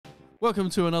Welcome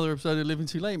to another episode of Living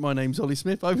Too Late. My name's Ollie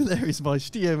Smith. Over there is my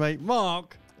studio mate,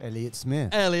 Mark. Elliot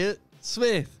Smith. Elliot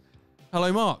Smith.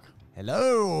 Hello, Mark.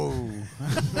 Hello.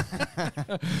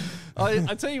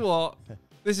 I tell you what,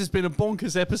 this has been a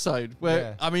bonkers episode.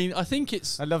 Where I mean, I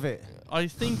love it. I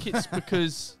think it's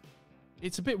because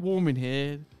it's a bit warm in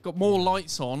here. Got more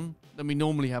lights on than we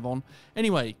normally have on.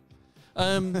 Anyway,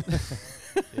 yeah,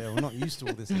 we're not used to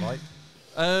all this light.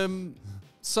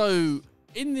 So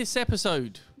in this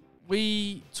episode,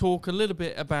 we talk a little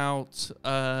bit about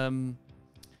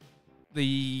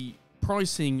the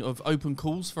pricing of open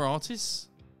calls for artists,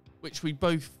 which we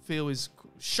both feel is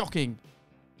shocking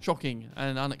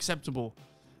and unacceptable.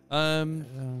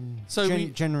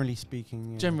 Generally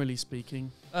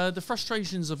speaking, the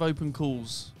frustrations of open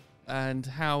calls and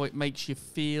how it makes you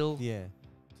feel to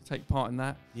take part in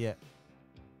that. Yeah.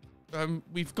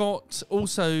 We've got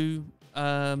also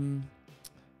an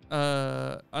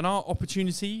art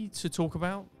opportunity to talk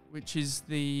about, which is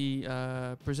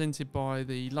the presented by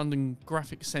the London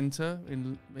Graphic Centre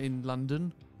in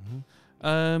London.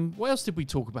 Mm-hmm. What else did we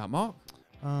talk about, Mark?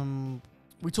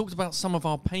 We talked about some of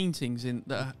our paintings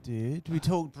we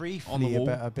talked briefly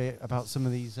about some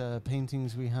of these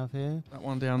paintings we have here. That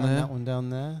one down there. That one down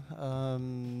there.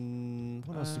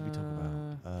 What else did we talk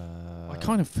about? I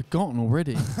kind of forgotten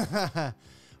already.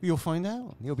 You'll find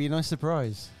out. It'll be a nice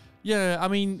surprise. Yeah, I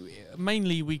mean,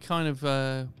 mainly we kind of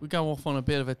we go off on a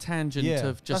bit of a tangent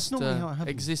of just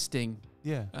existing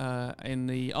in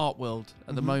the art world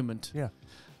at the moment. Yeah.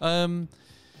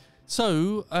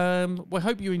 So we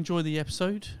hope you enjoy the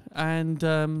episode and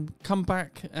come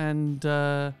back and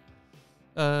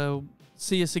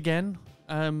see us again.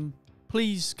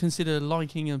 Please consider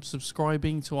liking and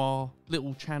subscribing to our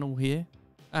little channel here,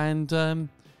 and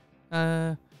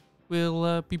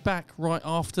we'll be back right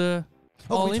after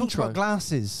our we intro. Talked about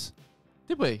glasses.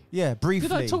 Did we? Yeah, briefly.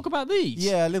 Did I talk about these?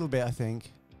 Yeah, a little bit, I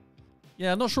think.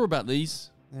 Yeah, I'm not sure about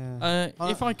these. Yeah.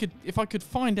 If I could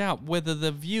find out whether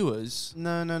the viewers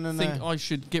think I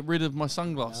should get rid of my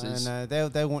sunglasses. No,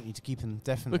 they'll want you to keep them,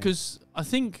 definitely. Because I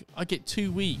think I get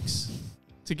 2 weeks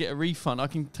to get a refund. I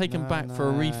can take them back for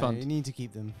a refund. You need to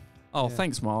keep them. Oh,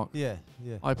 thanks, Mark. Yeah.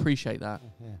 I appreciate that.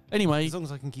 Yeah. Anyway, as long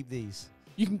as I can keep these.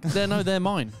 You can. They're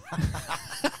mine.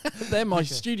 They're my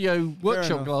studio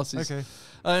workshop glasses. Okay.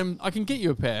 I can get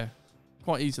you a pair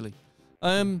quite easily.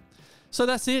 So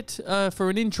that's it for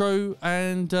an intro,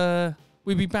 and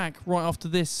we'll be back right after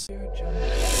this.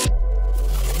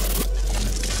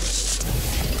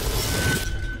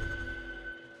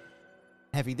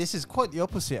 Heavy. This is quite the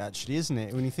opposite, actually, isn't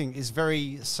it? When you think it's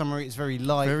very summery, it's very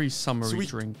light. Very summery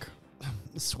drink.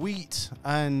 Sweet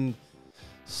and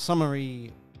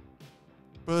summery,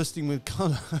 bursting with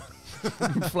colour.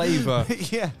 Flavour.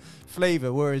 Yeah.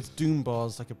 Flavour, whereas Doom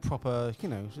Bar's like a proper,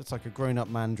 it's like a grown-up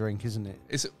man drink, isn't it?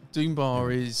 Doom Bar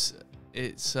is,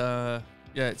 it's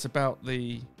about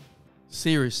the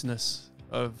seriousness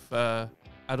of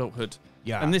adulthood.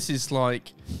 Yeah. And this is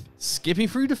like skipping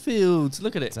through the fields.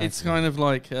 Look at it. Exactly. It's kind of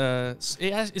like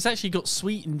it's actually got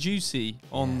sweet and juicy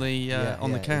on the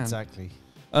can. Exactly.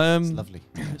 It's lovely.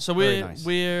 So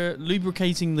we're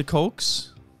lubricating the cogs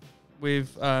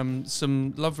with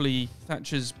some lovely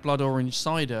Thatcher's Blood Orange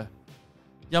cider.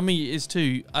 Yummy it is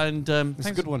too. And it's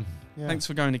a good one. Yeah. Thanks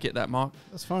for going to get that, Mark.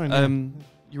 That's fine.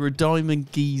 You're a diamond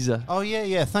geezer. Oh,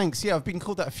 yeah, thanks. Yeah, I've been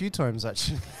called that a few times,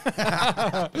 actually.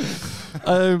 I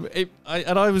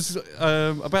was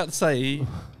about to say,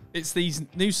 it's these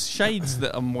new shades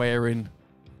that I'm wearing.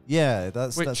 Yeah,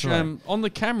 that's right. On the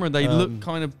camera, they look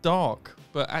kind of dark,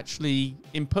 but actually,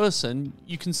 in person,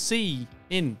 you can see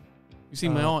in. You see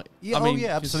my eye?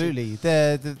 Yeah, absolutely.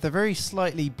 They're very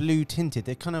slightly blue tinted.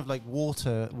 They're kind of like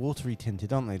watery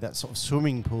tinted, aren't they? That sort of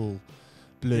swimming pool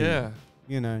blue. Yeah.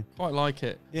 Quite like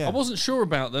it. Yeah. I wasn't sure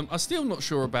about them. I'm still not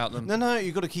sure about them. No,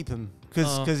 you've got to keep them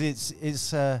because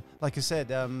it's like I said.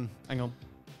 Hang on.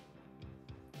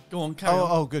 Go on, carry on.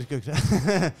 Oh, good.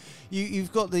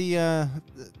 You've got the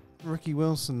Ricky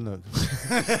Wilson look.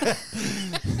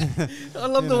 I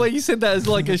love the way you said that as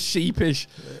like a sheepish.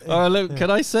 Look, can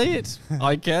I say it?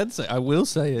 I can say. I will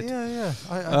say it. Yeah.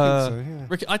 I think so. Yeah.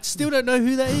 Ricky, I still don't know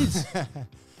who that is.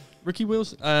 Ricky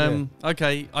Wilson.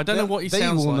 Okay, I don't know what he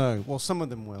sounds like. They will know. Well, some of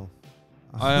them will.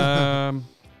 I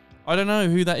don't know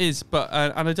who that is, but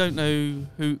and I don't know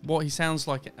what he sounds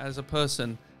like as a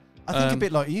person. I think a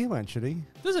bit like you, actually.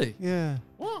 Does he? Yeah.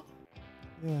 What?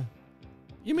 Yeah.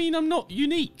 You mean I'm not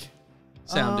unique?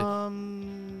 Sounded.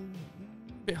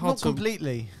 Bit hard not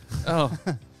completely. Oh.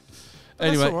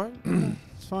 Anyway, that's all right.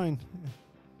 It's fine.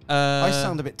 I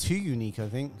sound a bit too unique, I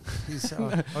think.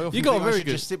 You got a very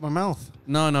good. Just stick my mouth.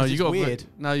 No, you got weird.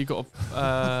 You got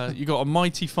you got a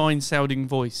mighty fine sounding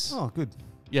voice. Oh, good.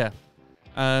 Yeah,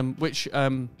 which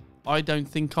I don't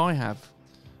think I have.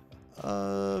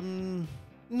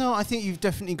 No, I think you've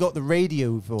definitely got the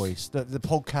radio voice, the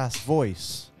podcast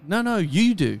voice. No,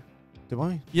 you do. Do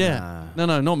I? Yeah. Nah.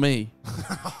 No, not me.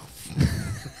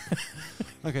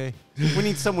 Okay. We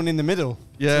need someone in the middle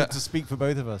to speak for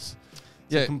both of us.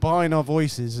 To combine our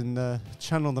voices and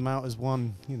channel them out as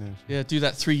one, you know. Yeah, do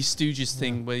that Three Stooges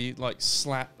thing where you like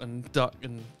slap and duck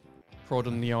and prod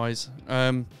on the eyes.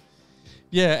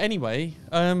 Anyway,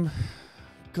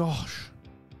 gosh.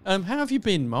 How have you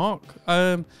been, Mark?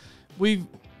 We've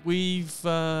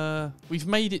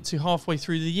made it to halfway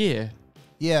through the year.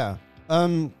 Yeah.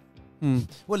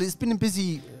 Well, it's been a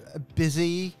busy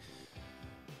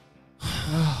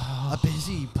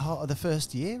part of the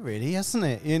first year, really, hasn't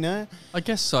it? You know, I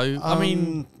guess so. I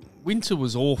mean, winter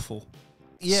was awful.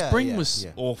 Yeah, spring was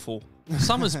awful.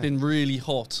 Summer's been really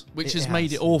hot, which has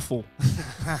made it awful.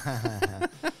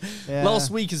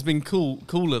 Last week has been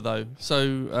cooler though.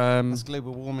 So that's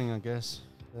global warming, I guess.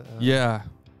 Yeah.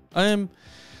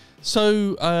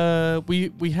 So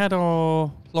we had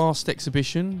our last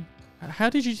exhibition. How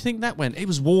did you think that went? It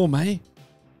was warm, eh?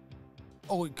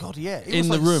 Oh God, yeah! It in was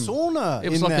the like room, sauna. It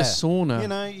was like a sauna. You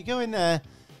know, you go in there,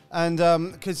 and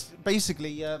because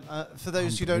basically, for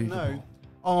those who don't know,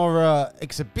 our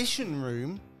exhibition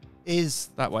room is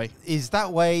that way.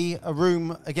 A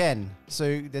room again.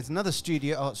 So there's another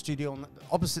art studio on the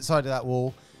opposite side of that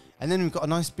wall, and then we've got a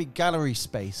nice big gallery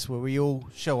space where we all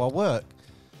show our work.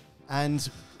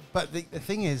 But the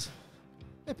thing is,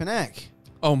 flippin' heck.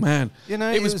 Oh man, you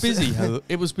know, it was busy.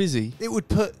 It was busy. It would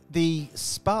put the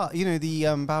spa, you know, the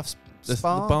bath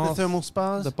spa, the thermal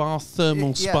spas, the bath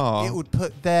thermal spa. It would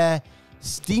put their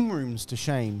steam rooms to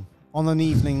shame on an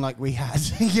evening like we had.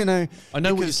 You know, I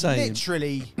know what you're saying.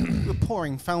 Literally, we're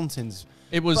pouring fountains.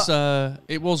 It was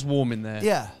warm in there.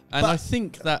 Yeah, and I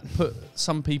think that put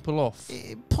some people off.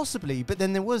 Possibly, but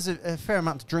then there was a fair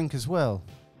amount to drink as well.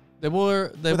 There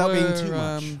were without being too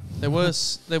much.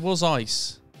 There was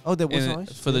ice. Oh, there was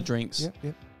ice for the drinks.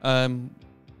 Yeah.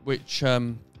 Which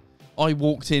I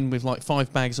walked in with like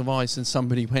 5 bags of ice, and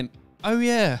somebody went, "Oh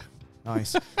yeah,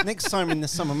 nice." Next time in the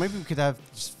summer, maybe we could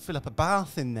just fill up a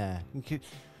bath in there. You could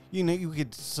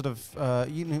sort of,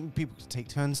 people could take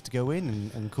turns to go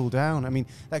in and cool down. I mean,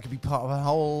 that could be part of a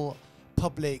whole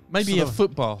public. Maybe a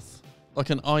foot bath, like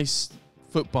an ice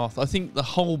foot bath. I think the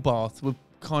whole bath would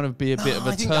kind of be a bit of a turn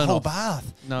off. I think the whole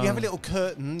bath. No, you have a little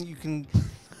curtain. You can.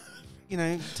 You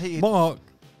know, take your Mark,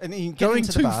 and you going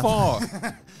into too far.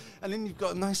 And then you've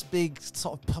got a nice big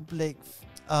sort of public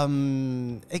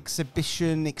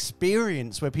exhibition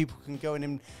experience where people can go in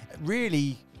and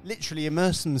really, literally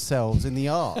immerse themselves in the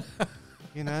art.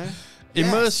 You know,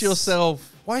 immerse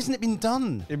yourself. Why hasn't it been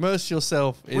done? Immerse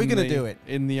yourself. We're going to do it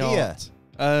in the art.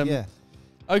 Yeah.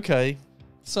 Okay.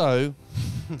 So,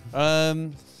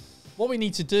 what we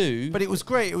need to do. But it was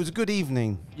great. It was a good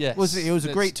evening. Yes. It was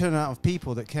a great turnout of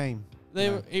people that came.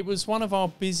 It was one of our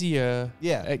busier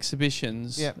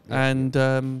exhibitions, and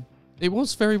it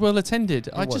was very well attended.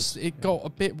 It got a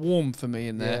bit warm for me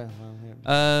in there.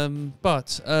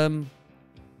 But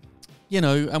you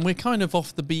know, and we're kind of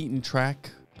off the beaten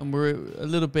track, and we're a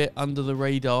little bit under the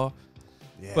radar.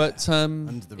 Yeah, but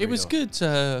it was good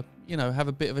to have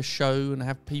a bit of a show and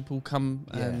have people come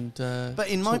and. But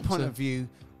in my point of view,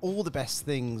 all the best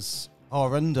things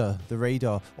are under the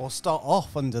radar, or start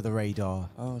off under the radar.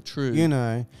 Oh, true. You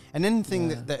know, and anything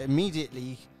that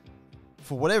immediately,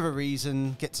 for whatever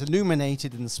reason, gets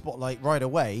illuminated in the spotlight right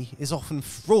away is often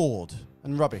fraud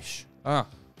and rubbish. Ah,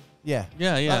 yeah.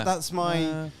 That's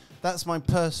my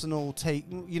personal take.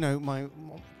 You know, am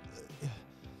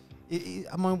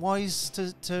I wise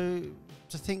to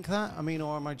think that? I mean,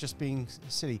 or am I just being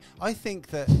silly? I think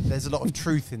that there's a lot of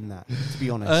truth in that, to be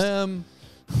honest.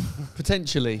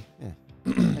 Potentially. Yeah.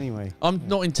 Anyway. I'm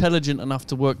not intelligent enough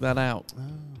to work that out. Oh.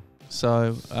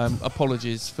 So,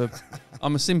 apologies for...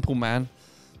 I'm a simple man.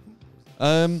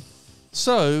 I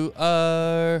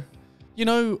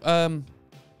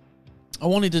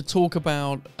wanted to talk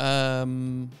about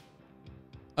an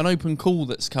open call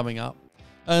that's coming up.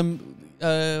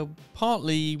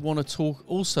 Partly want to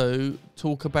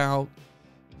talk about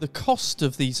the cost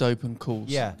of these open calls.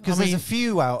 Yeah, because there's a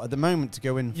few out at the moment to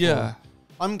go in for. Yeah.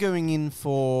 I'm going in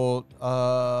for,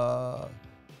 a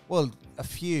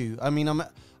few. I mean,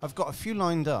 I've got a few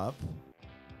lined up.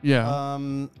 Yeah.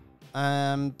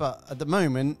 But at the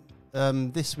moment,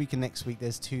 this week and next week,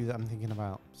 there's 2 that I'm thinking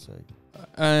about. So,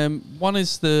 one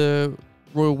is the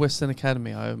Royal Western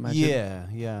Academy, I imagine. Yeah,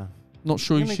 yeah. Not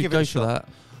sure I'm you gonna should give it go a for shot.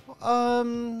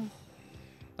 that.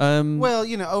 Well,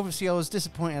 you know, obviously I was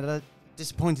disappointed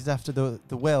after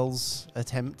the Wells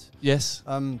attempt. Yes.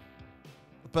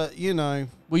 But you know,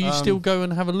 Will you still go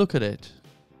and have a look at it?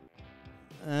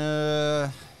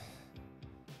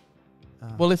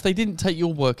 Well, if they didn't take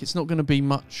your work, it's not going to be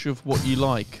much of what you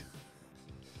like.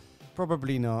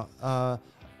 Probably not. How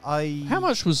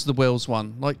much was the Wales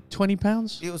one? Like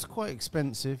 £20? It was quite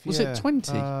expensive. Was yeah. it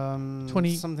 20?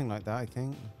 20? Something like that, I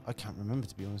think. I can't remember,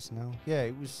 to be honest now. Yeah,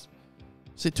 it was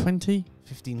Was it 20?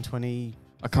 15, 20.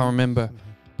 I can't remember.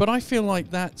 But I feel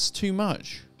like that's too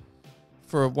much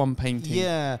for a one painting.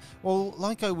 Yeah. Well,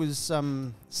 like I was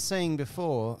saying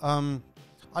before,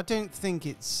 I don't think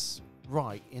it's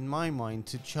right, in my mind,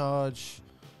 to charge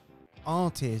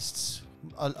artists,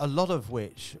 a lot of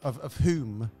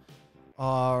whom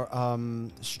are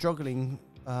struggling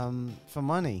for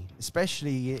money,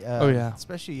 especially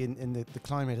especially in the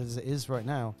climate as it is right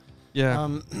now.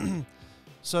 Yeah.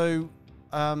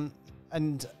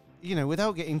 And you know,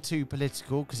 without getting too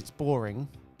political, because it's boring.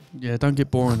 Yeah, don't get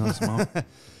boring on us, Mark.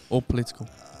 Or political.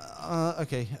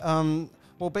 Okay.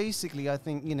 Well, basically, I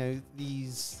think, you know,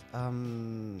 these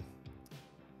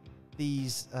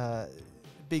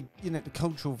big, you know, the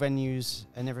cultural venues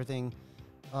and everything,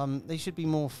 they should be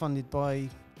more funded by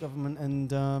government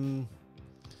and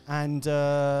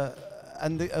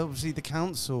obviously the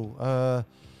council.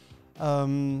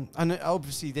 And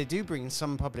obviously they do bring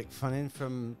some public funding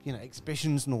from, you know,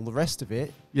 exhibitions and all the rest of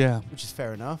it. Yeah. Which is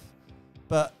fair enough.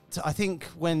 But I think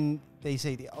when they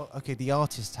say the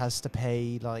artist has to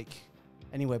pay like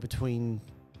anywhere between,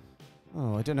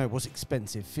 I don't know what's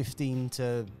expensive, £15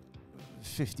 to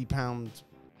 £50,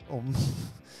 or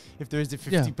if there is a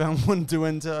 £50 one to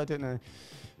enter, I don't know.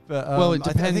 But well, it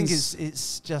depends. I think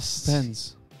it's just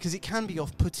depends, because it can be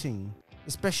off-putting,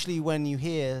 especially when you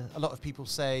hear a lot of people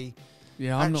say,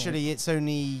 "Yeah, actually, it's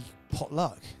only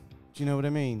potluck." Do you know what I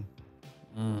mean?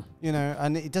 Mm. You know,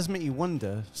 and it does make you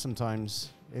wonder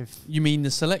sometimes if... You mean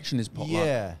the selection is potluck?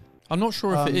 Yeah. I'm not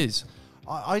sure if it is.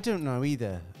 I don't know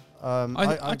either.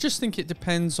 I just think it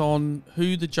depends on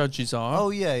who the judges are. Oh,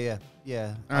 yeah.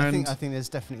 I think there's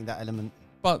definitely that element.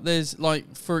 But there's,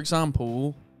 like, for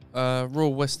example,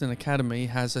 Royal Western Academy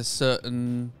has a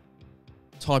certain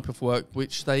type of work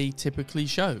which they typically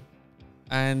show.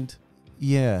 And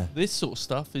this sort of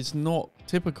stuff is not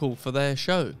typical for their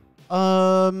show.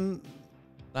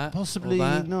 Possibly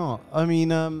not. I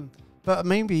mean, but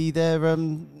maybe they're, I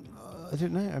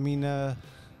don't know. I mean,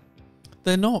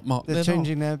 they're not, Mark. They're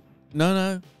changing their...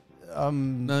 No,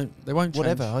 they won't change.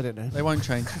 Whatever, I don't know. They won't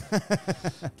change.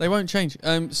 They won't change.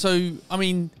 So, I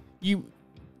mean,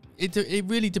 it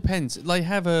really depends. They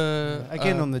have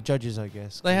on the judges, I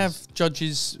guess. They have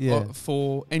judges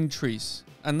for entries,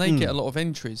 and they get a lot of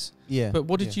entries. Yeah. But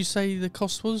what did you say the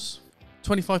cost was?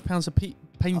 £25 a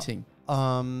painting.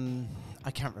 I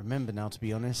can't remember now, to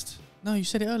be honest. No, you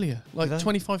said it earlier. Like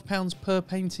 £25 per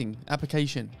painting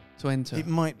application to enter. It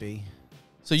might be.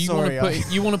 So you want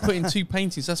to put in 2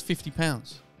 paintings? That's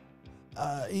 £50.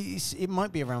 It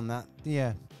might be around that.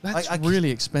 Yeah. That's really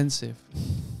expensive.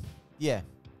 Yeah.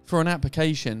 For an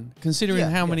application, considering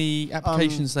how many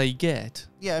applications they get.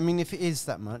 Yeah, I mean, if it is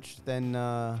that much, then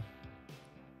I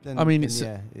mean,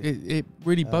 it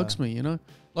really bugs me, you know.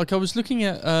 Like I was looking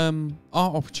at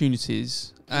art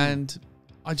opportunities, and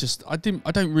I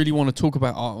don't really want to talk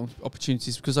about art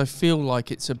opportunities because I feel like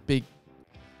it's a big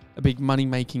money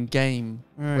making game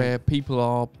where people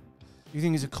are. You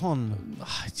think it's a con?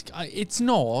 It's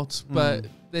not, but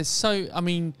there's so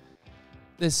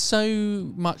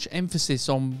much emphasis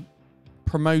on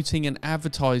promoting and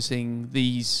advertising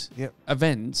these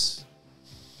events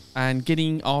and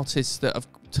getting artists that have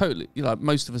totally,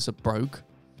 most of us are broke,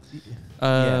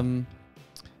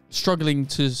 struggling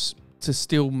to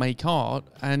still make art,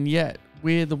 and yet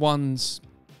we're the ones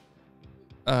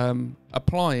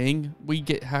applying. We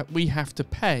have to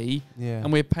pay,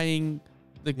 and we're paying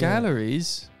the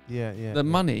galleries the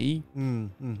money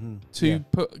to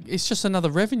put. It's just another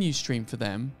revenue stream for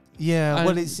them. Yeah, and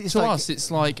well, it's to like, us,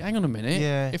 it's like, hang on a minute.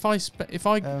 Yeah. If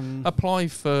I apply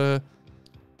for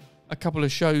a couple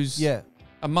of shows a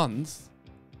month,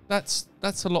 that's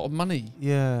a lot of money.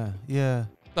 Yeah.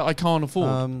 That I can't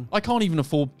afford. I can't even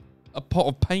afford a pot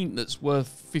of paint that's worth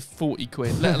 40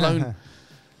 quid, let alone.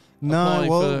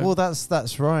 No, well,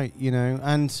 that's right, you know,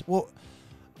 and what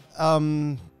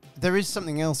there is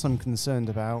something else I'm concerned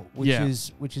about, which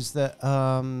is that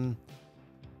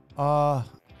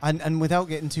and without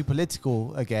getting too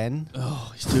political again.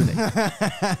 Oh, he's doing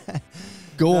it.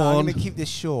 Go on. I'm going to keep this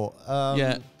short.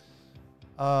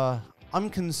 I'm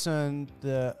concerned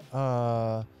that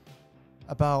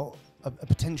about a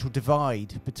potential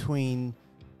divide between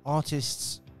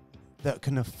artists that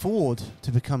can afford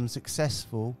to become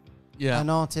successful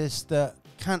and artists that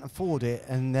can't afford it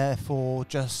and therefore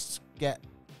just get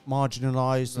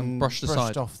marginalised and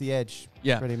brushed off the edge.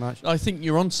 Yeah, pretty much. I think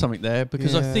you're on something there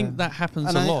because I think that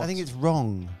happens a lot. I think it's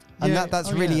wrong, and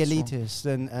that's really elitist.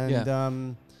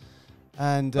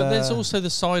 And but there's also the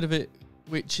side of it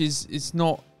which is it's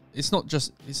not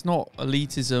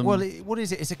elitism. Well, what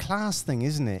is it? It's a class thing,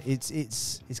 isn't it?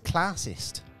 It's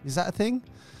classist. Is that a thing?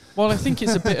 Well, I think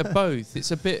it's a bit of both.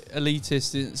 It's a bit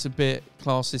elitist. It's a bit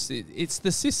classist. It's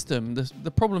the system.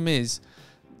 The problem is,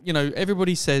 you know,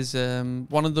 everybody says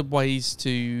one of the ways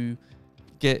to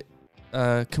get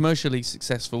commercially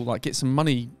successful, like get some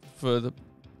money for the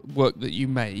work that you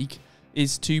make,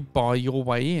 is to buy your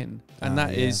way in. And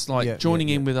that is like joining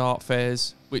in with art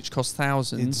fairs, which cost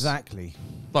thousands. Exactly.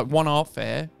 Like one art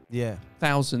fair,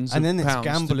 thousands and of then pounds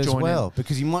it's gamble as well, in.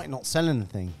 because you might not sell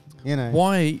anything, you know.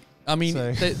 Why? I mean,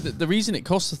 the reason it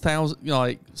costs a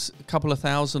couple of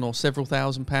thousand or several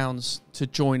 £1,000s to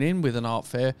join in with an art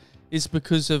fair is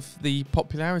because of the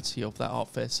popularity of that art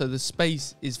fair. So the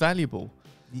space is valuable.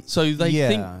 So they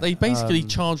think they basically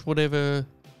charge whatever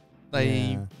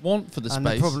they want for the space. And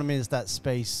the problem is that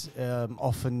space,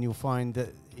 often you'll find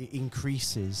that it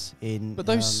increases in... But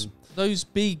those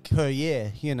big... Per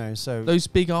year, you know, so... Those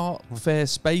big art fair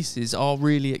spaces are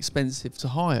really expensive to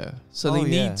hire. So they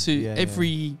need to...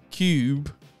 every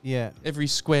cube, every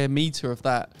square meter of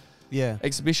that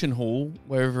exhibition hall,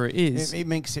 wherever it is... It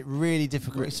makes it really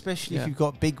difficult, especially if you've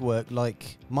got big work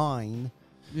like mine.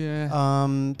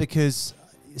 Yeah. Because,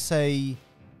 say...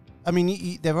 I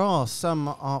mean, there are some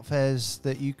art fairs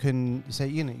that you can say,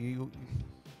 you know, you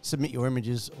submit your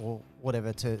images or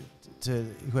whatever to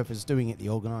whoever's doing it, the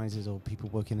organisers or people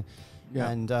working,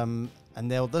 and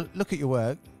they'll look at your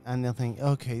work and they'll think,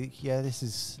 okay, this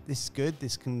is good,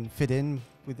 this can fit in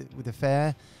with the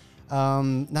fair.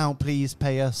 Now please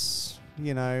pay us,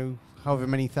 you know, however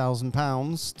many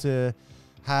 £1,000 to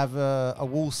have a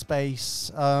wall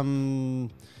space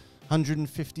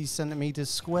 150 centimeters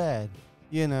squared.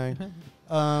 You know,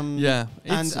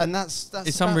 and that's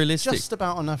it's unrealistic. Just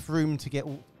about enough room to get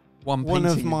one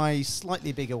of my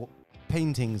slightly bigger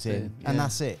paintings in, and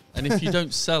that's it. And if you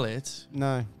don't sell it,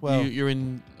 you're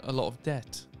in a lot of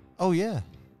debt. Oh yeah.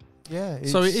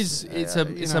 So it's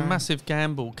a massive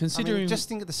gamble. Considering, I mean, just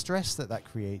think of the stress that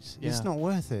creates. It's not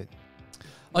worth it.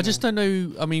 I just don't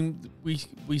know. I mean,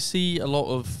 we see a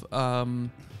lot of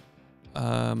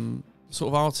sort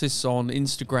of artists on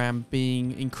Instagram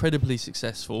being incredibly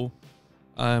successful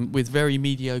with very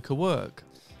mediocre work,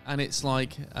 and it's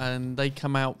like, and they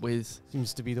come out with,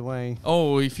 seems to be the way,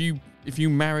 oh, if you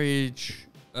marriage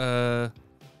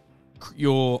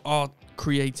your art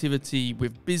creativity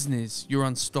with business, you're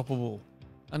unstoppable.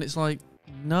 And it's like,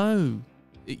 no,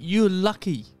 you're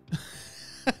lucky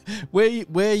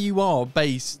where you are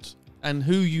based and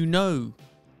who you know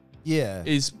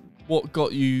is what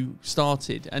got you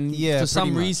started, and for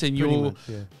some reason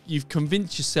you've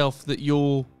convinced yourself that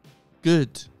you're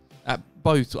good at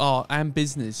both art and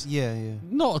business.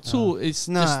 Not at all. It's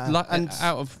just out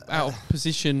of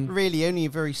position. Really, only a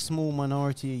very small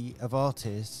minority of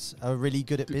artists are really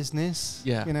good at business.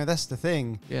 You know, that's the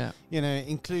thing. You know,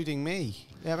 including me.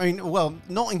 I mean, well,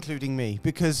 not including me,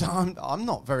 because I'm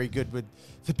not very good with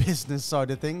the business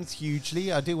side of things.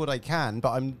 Hugely, I do what I can,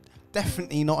 but I'm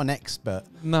definitely not an expert.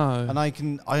 No. And I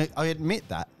admit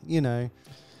that, you know.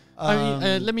 I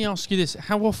mean, let me ask you this.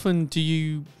 How often do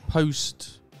you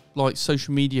post, like,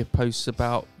 social media posts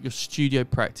about your studio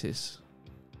practice?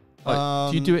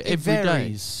 Like, do you do it every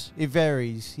day? It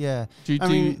varies, yeah. Do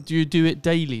you do it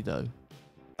daily, though?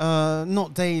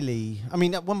 Not daily. I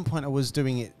mean, at one point I was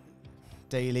doing it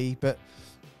daily, but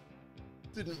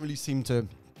didn't really seem to...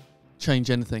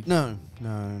 change anything. No.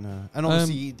 And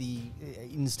obviously the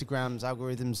Instagram's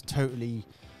algorithm's totally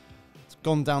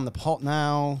gone down the pot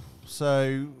now.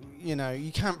 So, you know,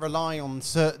 you can't rely on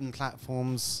certain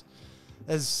platforms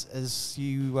as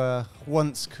you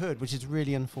once could, which is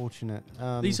really unfortunate.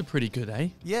 These are pretty good, eh?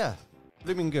 Yeah.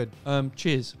 Blooming good.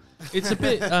 Cheers. It's a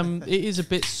bit it is a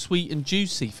bit sweet and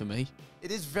juicy for me.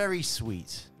 It is very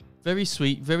sweet. Very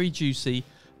sweet, very juicy.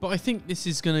 But I think this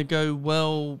is going to go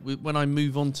well when I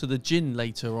move on to the gin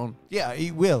later on. Yeah,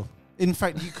 it will. In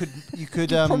fact, you could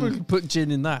probably put gin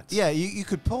in that. Yeah, you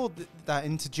could pour that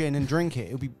into gin and drink it.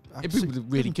 It'd be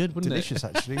really good, wouldn't delicious,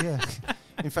 it? Delicious, actually. Yeah.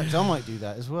 In fact, I might do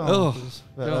that as well. Oh,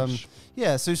 but,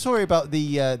 yeah. So sorry about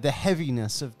the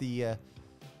heaviness of the.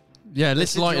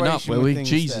 Let's lighten up, will we?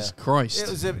 Jesus Christ! It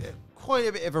was quite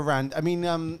a bit of a rant. I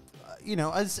mean, you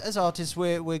know, as artists,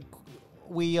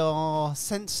 we are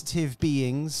sensitive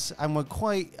beings, and we're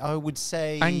quite, I would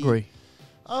say, angry.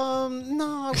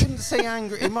 No, I wouldn't say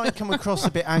angry. It might come across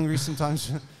a bit angry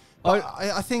sometimes. But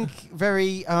I think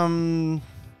very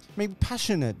maybe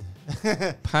passionate.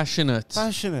 Passionate.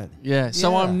 Yeah.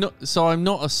 So I'm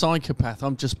not a psychopath.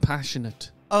 I'm just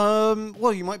passionate.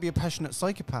 Well, you might be a passionate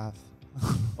psychopath.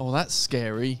 Oh, that's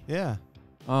scary. Yeah.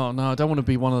 Oh no, I don't want to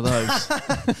be one of those.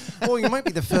 Well, you might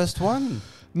be the first one.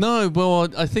 No, well,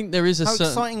 I think there is a How certain...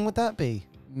 exciting would that be?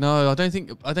 No, I don't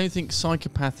think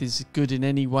psychopath is good in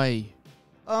any way.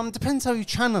 Depends how you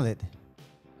channel it.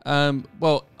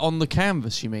 Well, on the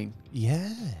canvas, you mean?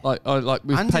 Yeah. Like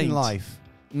with and paint. in life.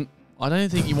 I don't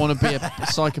think you want to be a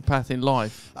psychopath in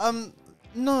life.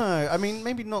 No, I mean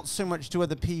maybe not so much to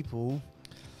other people,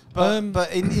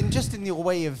 but in just in your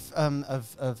way of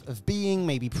being,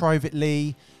 maybe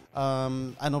privately,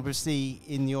 and obviously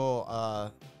in your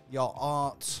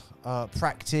art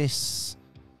practice,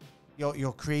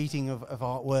 your creating of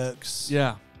artworks.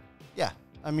 Yeah. Yeah.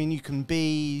 I mean, you can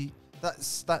be.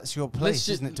 That's your place,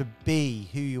 isn't it? To be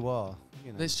who you are.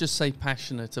 You know. Let's just say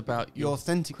passionate about your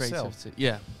authentic creativity. self.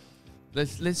 Yeah.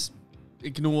 Let's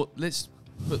ignore. Let's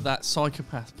put that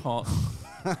psychopath part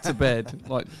to bed.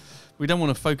 Like, we don't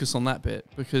want to focus on that bit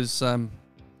because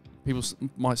people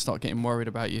might start getting worried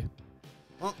about you.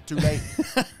 Well, too late.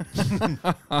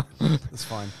 That's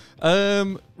fine.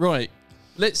 Right.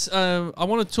 Let's. I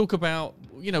want to talk about.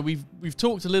 You know, we've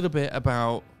talked a little bit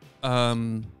about.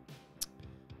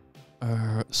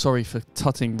 Sorry for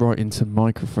tutting right into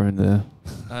microphone there.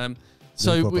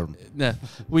 So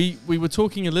we were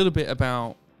talking a little bit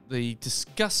about the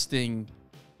disgusting.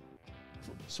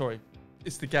 Sorry,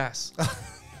 it's the gas.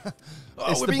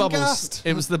 It's the bubbles. Gassed.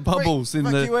 It was the bubbles in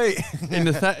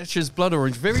the Thatcher's blood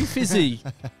orange. Very fizzy,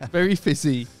 very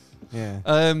fizzy.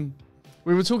 Yeah.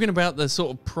 We were talking about the sort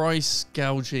of price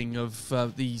gouging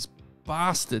of these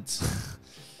bastards.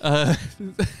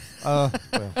 Well.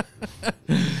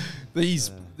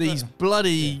 These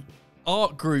bloody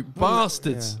art group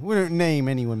bastards. Yeah. We don't name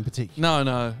anyone particular.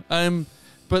 No.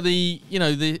 But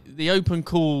the open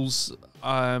calls,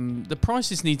 the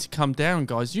prices need to come down,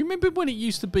 guys. You remember when it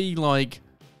used to be like,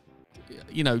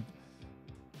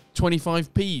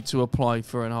 25p to apply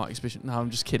for an art exhibition? No, I'm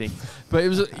just kidding. But it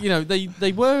was,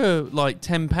 they were like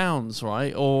 £10,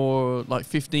 right, or like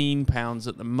 £15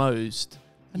 at the most.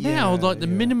 And now, like the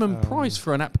minimum price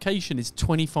for an application is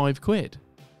 25 quid.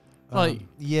 Like,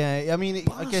 I mean,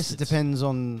 I guess it depends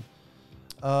on.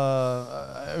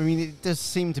 I mean, it does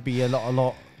seem to be a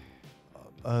lot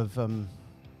of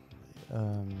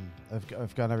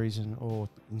galleries or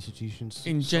institutions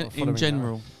in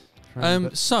general.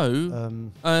 But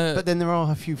But then there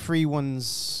are a few free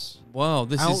ones. Wow,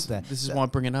 this there. This is why I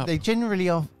bring it up. They generally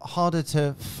are harder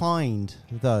to find,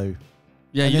 though.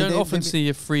 Yeah, you don't often see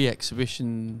a free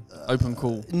exhibition open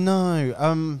call. No,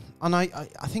 and I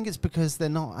think it's because they're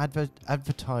not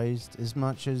advertised as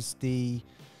much as the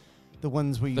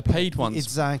ones where the paid ones,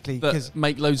 exactly, that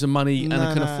make loads of money and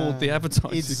can afford the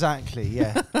advertising. Exactly,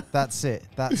 yeah, that's it.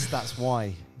 That's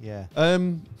why, yeah.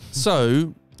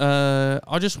 So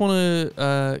I just want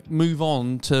to move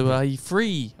on to a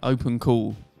free open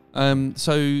call.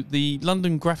 So the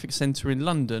London Graphic Centre in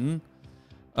London.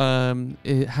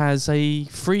 It has a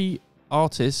free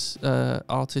artist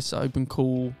open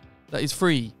call that is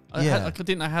free. I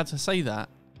didn't know how to say that.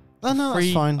 Oh, no, free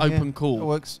that's fine. Open call. It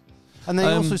works. And they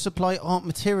also supply art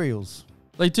materials.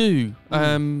 They do.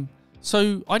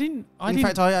 So I didn't. In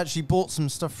fact, I actually bought some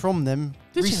stuff from them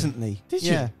recently. Did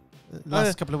you? Yeah.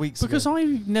 Last couple of weeks because ago.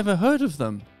 I've never heard of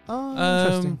them. Oh,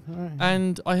 interesting. Right.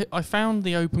 And I found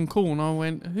the open call and I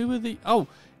went, who are the... Oh,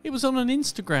 it was on an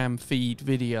Instagram feed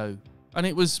video. And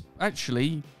it was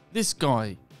actually this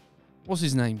guy. What's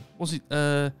his name? Was it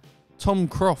Tom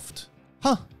Croft?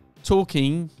 Huh.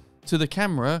 Talking to the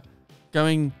camera,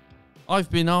 going, I've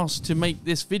been asked to make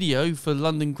this video for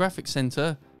London Graphic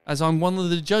Centre as I'm one of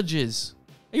the judges.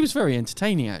 He was very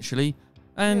entertaining, actually.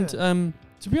 And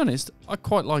to be honest, I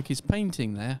quite like his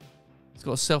painting there. He's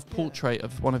got a self-portrait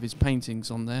of one of his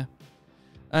paintings on there.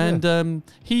 And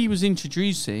he was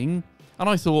introducing, and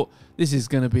I thought, this is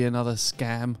going to be another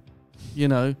scam.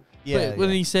 But when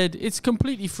he said it's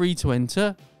completely free to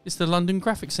enter, it's the London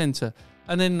Graphic Centre,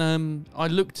 and then I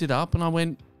looked it up and I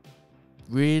went,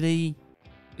 really,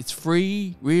 it's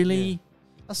free, really?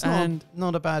 That's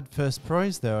not a bad first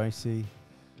prize, though. I see.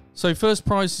 So first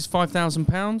prize is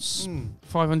 £5,000,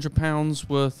 £500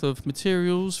 worth of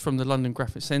materials from the London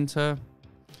Graphic Centre,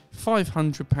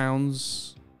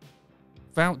 £500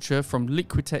 voucher from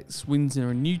Liquitex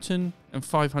Windsor and Newton, and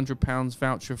 £500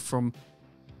 voucher from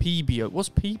PBO. What's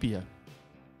PBO?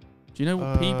 Do you know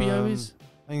what PBO is?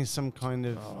 I think it's some kind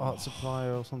of art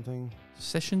supplier or something.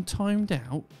 Session timed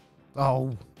out.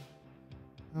 Oh,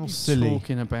 how What are you silly!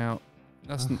 talking about?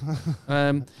 That's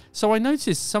so I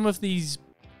noticed some of these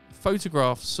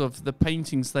photographs of the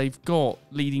paintings they've got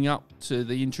leading up to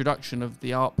the introduction of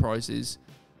the art prizes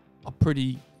are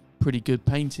pretty good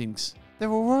paintings. They're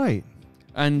all right.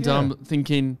 And I'm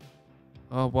thinking,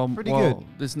 oh well, Pretty good.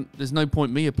 There's no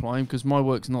point me applying because my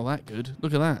work's not that good.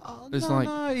 Look at that. There's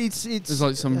there's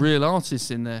like some real artists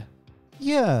in there.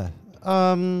 Yeah.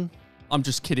 I'm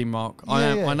just kidding, Mark.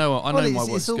 I know my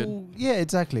work's good. Yeah,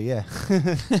 exactly. Yeah.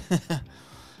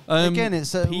 Again,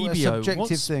 it's a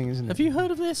subjective thing, isn't it? Have you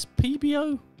heard of this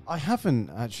PBO? I haven't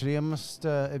actually. I must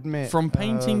admit. From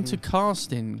painting to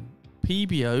casting,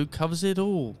 PBO covers it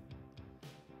all.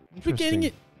 We're getting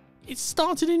it. It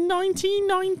started in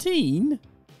 1919.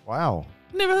 Wow.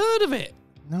 Never heard of it.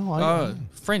 No, I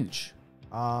don't. French.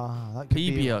 That could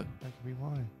PBO. That could be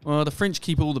why. Well, the French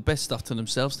keep all the best stuff to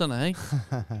themselves, don't they?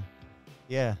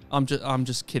 Yeah. I'm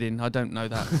just kidding. I don't know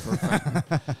that for a fact.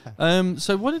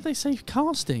 So what did they say?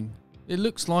 Casting. It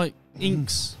looks like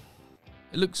inks.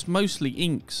 It looks mostly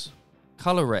inks.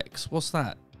 Colorex. What's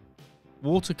that?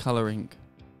 Watercolor ink.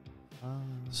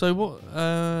 So what?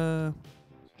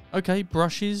 Okay,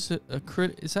 brushes,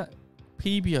 acrylic. Is that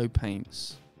PBO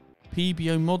paints?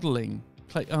 PBO modelling.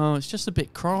 Oh, it's just a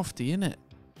bit crafty, isn't it?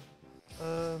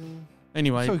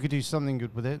 Anyway, so we could do something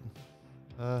good with it.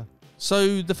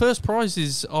 So the first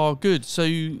prizes are good. So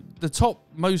the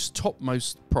topmost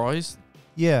prize.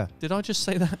 Yeah. Did I just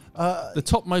say that? The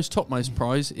topmost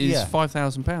prize is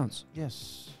 £5,000.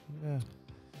 Yes. Yeah.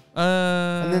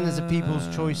 And then there's a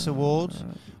People's Choice Award,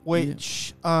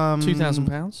 which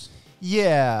 £2,000.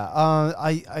 Yeah.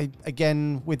 I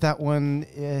again with that one.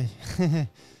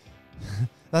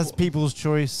 That's People's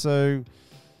Choice. So,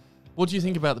 what do you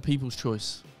think about the People's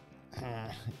Choice?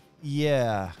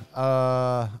 Yeah.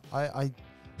 I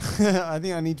I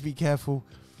think I need to be careful.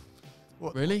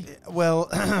 Really? Well,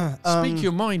 speak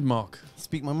your mind, Mark.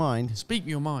 Speak my mind. Speak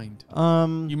your mind.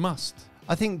 You must.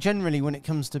 I think generally when it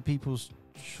comes to People's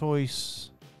Choice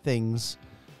things,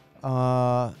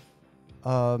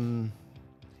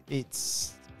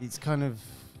 it's kind of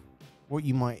what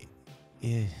you might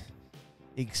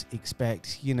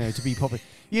expect, you know, to be popular.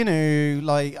 You know,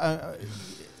 like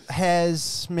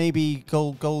hairs, maybe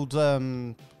gold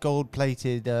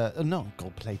plated, not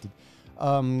gold plated,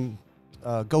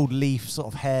 gold leaf sort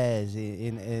of hairs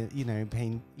in you know,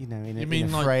 paint, you know, in a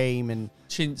like frame, and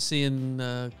chintzy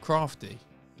and crafty,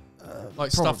 like probably,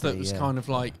 stuff that was kind of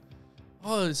like,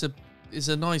 oh, it's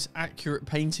a nice accurate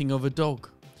painting of a dog.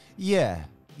 Yeah.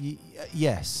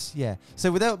 Yes, yeah.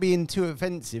 So without being too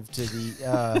offensive to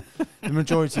the the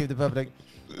majority of the public,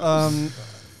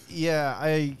 yeah,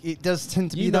 it does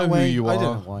tend to be that way. You know who you are. I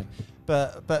don't know why,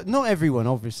 but not everyone,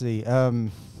 obviously.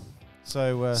 So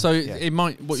yeah. It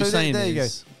might. What you're saying there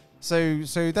is. You go.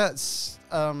 So that's.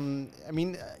 I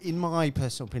mean, in my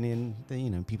personal opinion,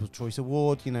 the People's Choice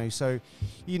Award. So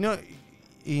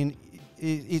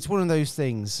it's one of those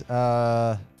things.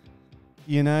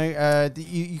 You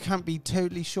can't be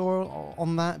totally sure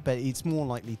on that, but it's more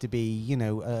likely to be,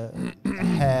 a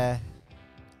hare,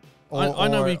 or, I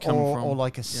know where you come from, or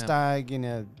like a stag in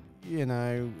a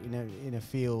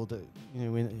field,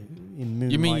 in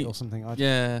moonlight or something. Like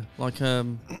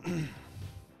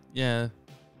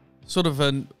sort of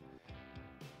an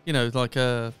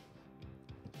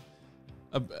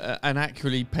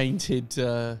accurately painted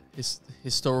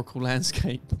historical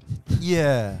landscape.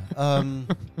 Yeah.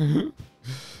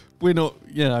 We're not,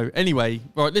 Anyway,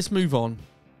 right, let's move on.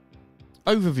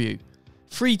 Overview.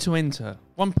 Free to enter.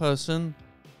 One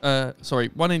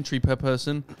entry per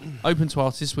person. Open to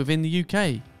artists within the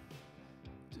UK.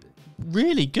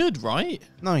 Really good, right?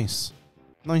 Nice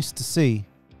to see.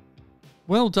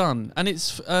 Well done. And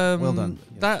it's well done.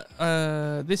 Yes.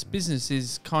 That this business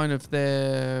is kind of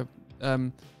their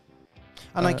and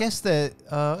I guess that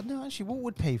no, actually, what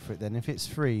would pay for it then if it's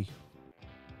free?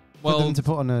 Well, for them to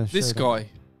put on a this show guy,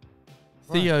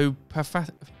 Theo I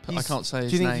can't say his name.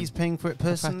 Do you think he's paying for it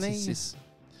personally?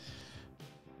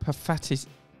 Pafatis.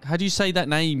 How do you say that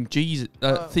name? Jesus,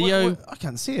 Theo. I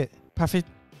can't see it. Pafit.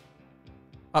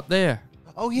 Up there.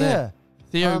 Oh yeah.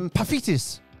 There. Theo.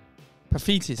 Pafitis.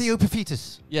 Theo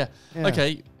Pafitis. Yeah.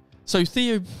 Okay. So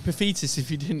Theo Pafitis,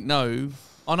 if you didn't know,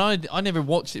 and I never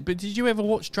watched it, but did you ever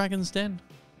watch Dragon's Den?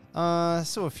 I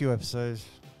saw a few episodes.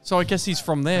 So I guess he's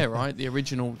from there, right? The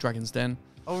original Dragon's Den.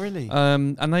 Oh, really?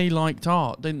 And they liked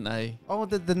art, didn't they? Oh,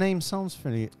 the name sounds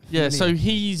familiar. Yeah, so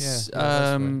he's,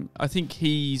 that's right. I think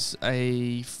he's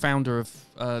a founder of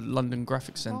London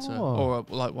Graphic Centre, or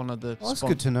like one of the. Oh, that's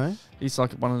good to know. He's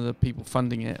like one of the people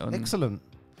funding it. Excellent.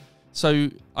 So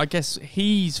I guess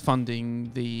he's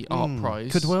funding the art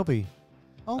prize. Could well be.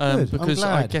 Oh, good. Because I'm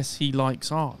glad. I guess he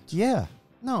likes art. Yeah.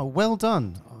 No, well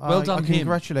done. Well done, I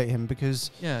congratulate him because,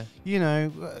 you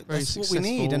know, that's what we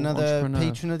need. Another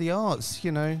patron of the arts,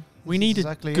 you know. We need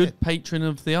a good patron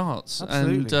of the arts.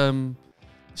 Absolutely. And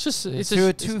it's just...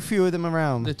 too few of them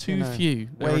around. They're too few.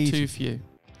 There are too few.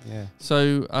 Yeah.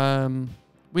 So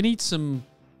we need some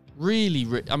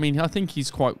really... I mean, I think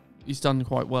he's done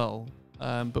quite well.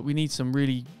 But we need some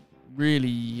really,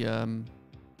 really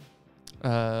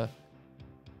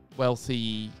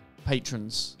wealthy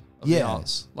patrons of the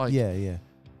arts. Like, there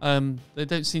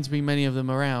don't seem to be many of them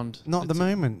around. Not at the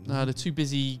moment. No, they're too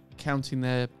busy counting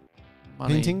their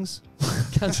money. Paintings?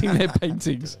 Counting their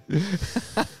paintings.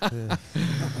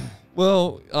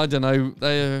 Well, I don't know.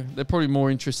 They're probably more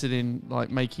interested in like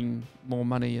making more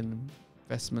money and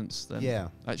investments than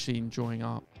actually enjoying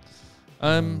art.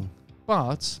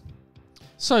 But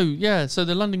so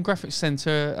the London Graphics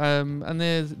Centre, and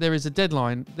there is a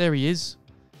deadline. There he is.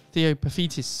 Theo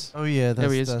Pafitis. Oh, yeah.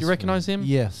 There he is. Do you recognise him?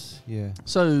 Yes, yeah.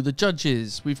 So the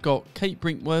judges, we've got Kate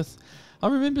Brinkworth. I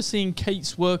remember seeing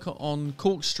Kate's work on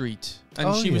Cork Street,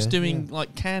 and she was doing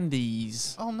like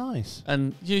candies. Oh, nice.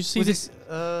 And you see this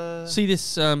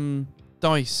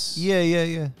dice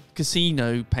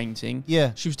casino painting.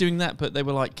 Yeah. She was doing that, but they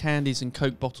were like candies and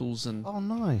Coke bottles. And oh,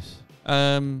 nice.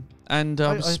 And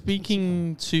I was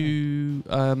speaking to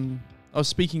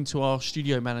our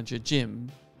studio manager, Jim,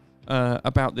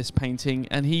 about this painting,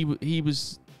 and he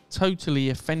was totally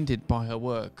offended by her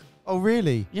work. Oh,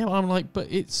 really? Yeah, I'm like,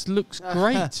 but it looks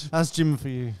great. That's Jim for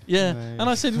you. Yeah, and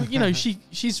I said, you know,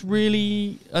 she's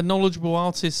really a knowledgeable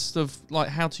artist of like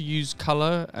how to use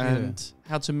color and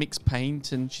how to mix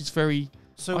paint, and she's very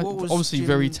obviously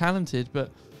very talented. But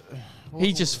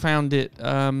he just found it,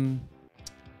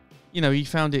 you know, he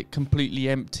found it completely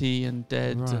empty and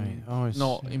dead and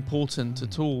not important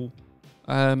at all.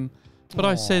 But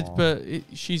I said, but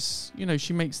she's, you know,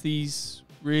 she makes these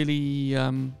really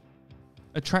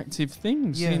attractive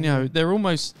things. You know, they're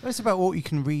almost. It's about what you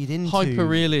can read into. Hyper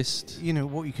realist. You know,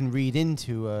 what you can read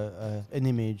into an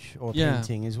image or a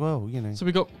painting as well. You know. So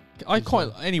we got. I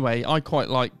quite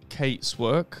like Kate's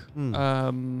work.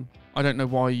 I don't know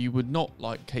why you would not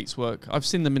like Kate's work. I've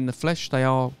seen them in the flesh. They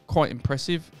are quite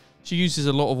impressive. She uses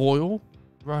a lot of oil.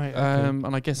 Right.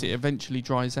 And I guess it eventually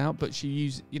dries out, but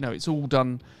you know, it's all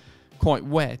done quite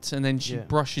wet, and then she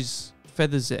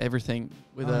feathers everything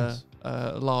with a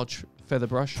large feather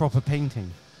brush. Proper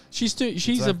painting. She's a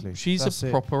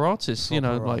proper artist, proper, you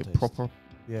know, like proper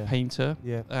painter.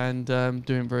 Yeah. And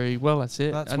doing very well at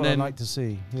it. That's what I like to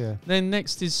see. Yeah. Then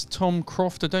next is Tom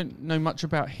Croft. I don't know much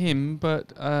about him,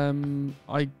 but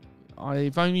I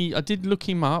did look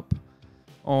him up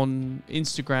on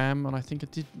Instagram, and I think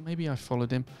I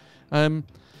followed him.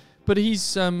 But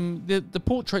he's the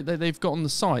portrait that they've got on the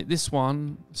site. This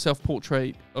one,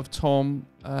 self-portrait of Tom.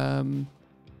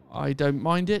 I don't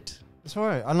mind it. That's all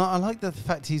right. I like the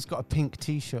fact he's got a pink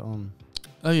T-shirt on.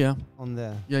 Oh yeah. On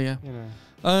there. Yeah, yeah. You know.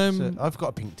 So I've got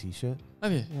a pink T-shirt.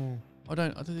 Have you? Yeah. I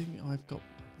don't think I've got.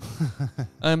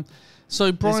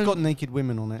 So Brian. It's got naked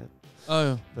women on it.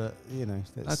 Oh. But you know.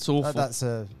 That's awful. That's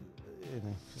a. You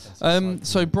know,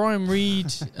 so Brian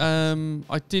Reed,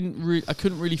 I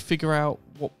couldn't really figure out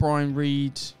what Brian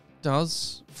Reed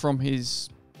does from his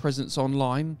presence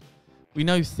online. We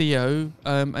know Theo,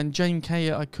 and Jane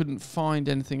Kay, I couldn't find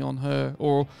anything on her,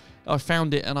 or I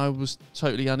found it and I was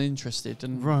totally uninterested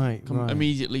and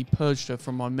immediately purged her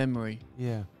from my memory.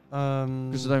 Yeah.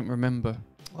 Because I don't remember.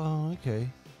 Oh, okay.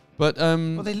 But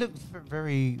well, they look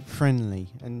very friendly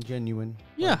and genuine.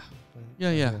 Yeah.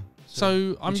 Yeah.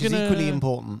 So I'm which is equally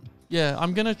important. Yeah,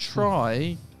 I'm gonna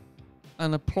try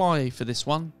and apply for this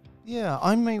one. Yeah,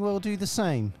 I may well do the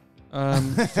same.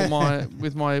 For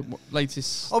my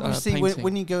latest. Obviously,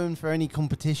 when you go in for any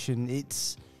competition,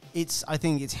 I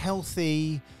think it's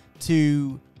healthy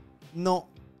to not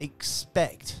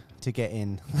expect to get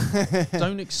in.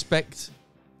 Don't expect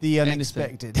the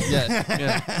unexpected.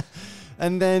 Yeah.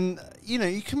 And then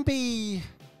you can be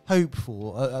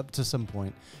hopeful up to some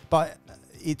point, but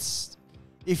it's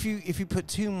if you put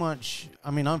too much. I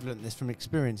mean, I've learned this from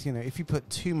experience. If you put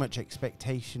too much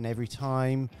expectation every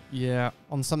time,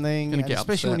 on something, and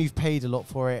especially when you've paid a lot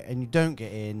for it and you don't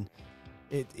get in,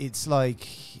 it's like,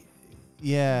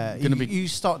 you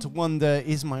start to wonder: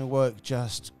 is my work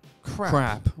just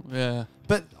crap? Yeah.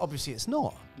 But obviously, it's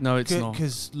not. No, it's not.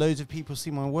 Because loads of people see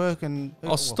my work and...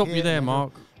 I'll stop you there,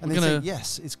 Mark. And they say,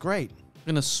 yes, it's great.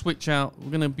 We're going to switch out.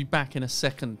 We're going to be back in a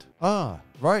second. Ah,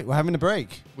 right. We're having a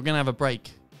break. We're going to have a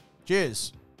break.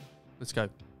 Cheers. Let's go.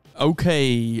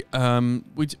 Okay.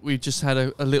 We just had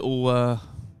a little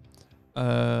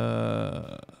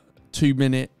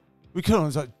 2-minute. We kind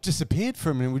of like disappeared for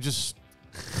a minute. We just...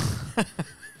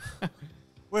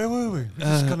 Where were we? We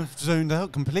just kind of zoned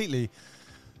out completely.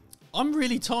 I'm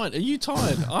really tired. Are you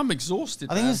tired? I'm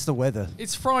exhausted. I think it's the weather.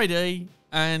 It's Friday,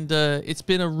 and it's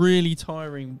been a really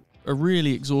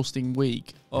exhausting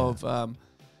week of, and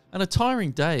a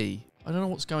tiring day. I don't know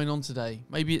what's going on today.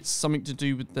 Maybe it's something to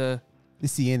do with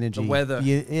it's the energy, the weather,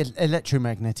 the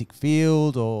electromagnetic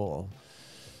field, or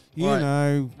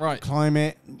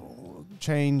climate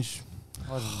change.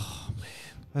 Oh, man.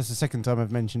 That's the second time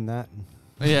I've mentioned that.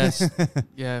 Yes.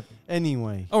 Yeah.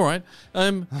 Anyway. All right. I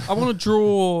want to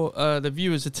draw the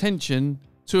viewers' attention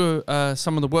to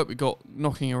some of the work we got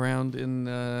knocking around in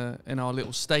our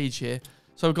little stage here.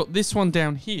 So we've got this one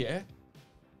down here.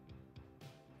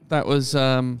 That was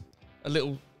a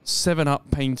little 7-Up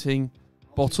painting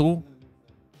bottle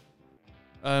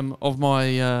of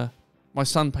my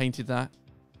son painted that.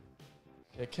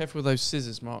 Yeah, careful with those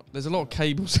scissors, Mark. There's a lot of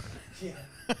cables. Yeah.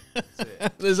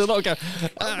 There's a lot of cables.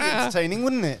 That'd be entertaining,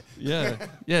 wouldn't it? Yeah.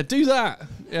 Yeah, do that.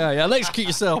 Yeah, electrocute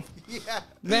yourself. Yeah.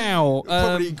 Now,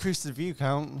 probably increase the view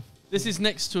count. This is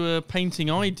next to a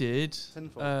painting I did,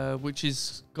 which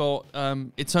has got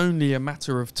 "It's Only a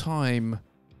Matter of Time"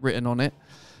 written on it.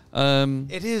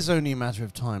 It is only a matter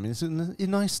of time. It's a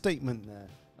nice statement there.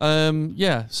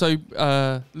 Yeah, so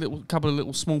couple of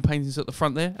little small paintings at the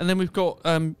front there, and then we've got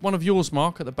one of yours,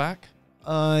 Mark, at the back.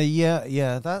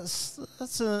 Yeah.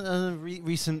 That's a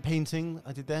recent painting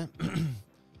I did there.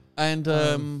 And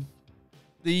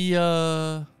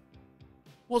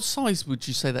what size would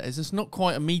you say that is? It's not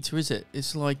quite a meter, is it?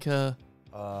 It's like I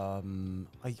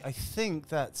think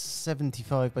that's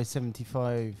 75 by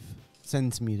 75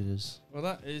 centimeters. Well,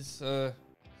 that is 75.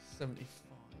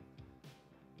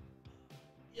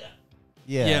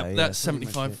 Yeah, that's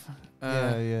 75.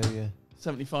 Yeah.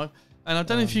 75. And I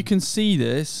don't know if you can see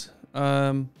this.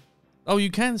 You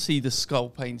can see the skull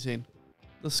painting.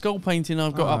 The skull painting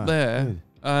I've got up there.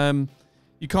 Good.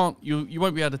 You can't. You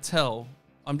won't be able to tell.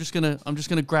 I'm just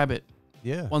gonna grab it.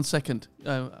 Yeah. 1 second.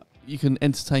 You can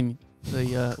entertain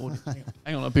the audience.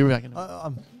 Hang on, I'll be back in a minute. I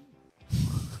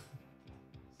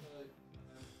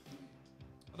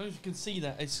don't know if you can see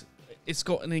that. It's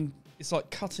got it's like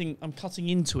cutting. I'm cutting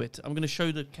into it. I'm going to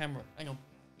show the camera. Hang on.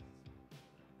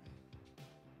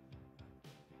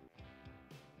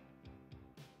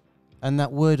 And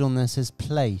that word on there says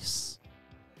place.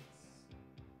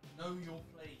 Know your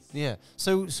place. Yeah.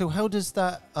 So how does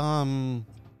that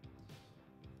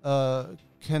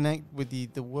connect with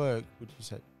the work, would you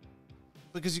say?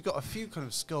 Because you've got a few kind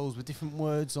of skulls with different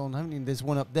words on, haven't you? There's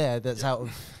one up there that's out of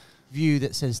view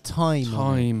that says time.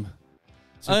 Time.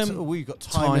 So you've got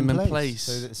time and place.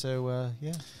 So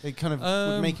yeah, they kind of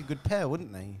would make a good pair,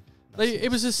 wouldn't they?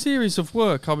 It was a series of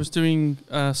work. I was doing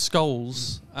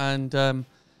skulls, and some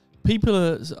people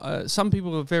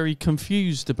are very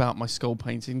confused about my skull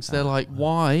paintings. They're like,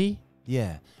 why?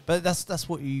 Yeah, but that's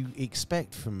what you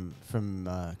expect from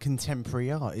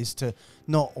contemporary art, is to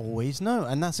not always know,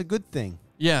 and that's a good thing.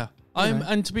 Yeah,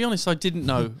 and to be honest, I didn't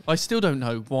know. I still don't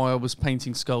know why I was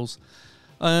painting skulls.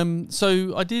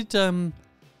 So I did.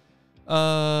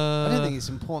 I don't think it's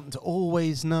important to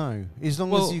always know, as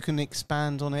long as you can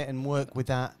expand on it and work with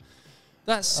that.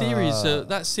 That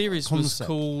series was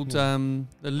called "The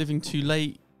Living Too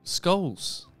Late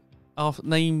Skulls,"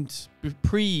 named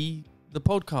pre the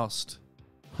podcast,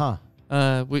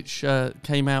 which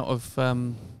came out of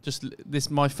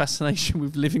just my fascination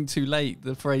with living too late.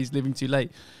 The phrase "living too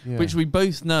late," which we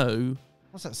both know.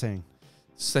 What's that saying?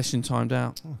 Session timed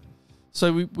out. Oh.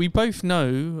 So we both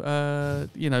know,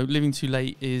 living too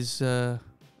late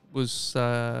was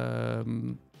I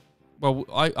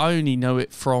only know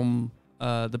it from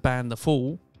the band The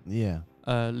Fall. Yeah.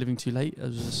 Living Too Late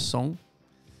as a song,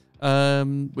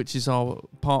 which is our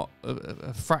part,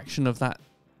 a fraction of that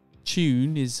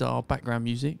tune is our background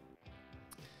music.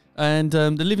 And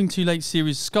the Living Too Late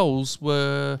series skulls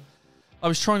I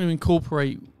was trying to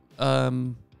incorporate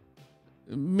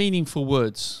meaningful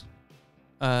words.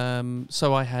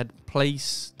 So I had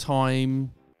place,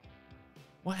 time.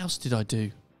 What else did I do?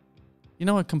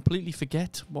 I completely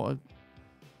forget what.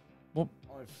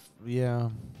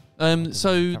 Yeah.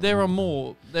 So there are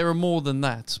more than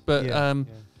that, but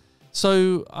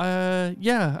So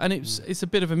and it's a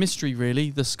bit of a mystery,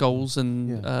 really. The skulls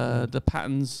and the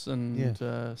patterns, and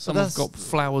some have got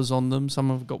flowers on them, some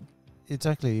have got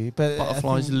exactly. But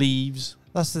butterflies, leaves.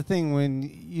 that's the thing. When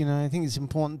I think it's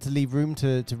important to leave room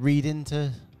to read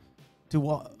into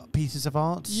what pieces of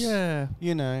art. Yeah.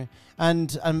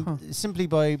 And simply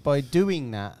by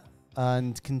doing that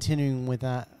and continuing with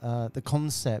that, the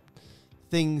concept,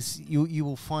 things you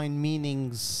will find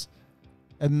meanings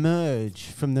emerge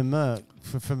from the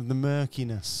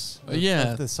murkiness of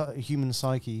the human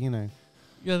psyche.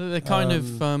 Yeah, they're kind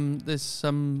of there's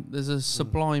a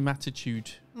sublime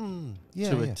attitude to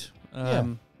it.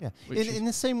 In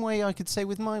the same way, I could say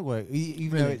with my work,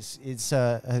 even though it's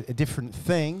a different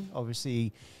thing.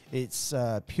 Obviously, it's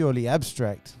purely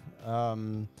abstract. I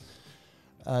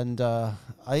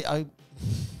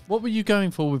What were you going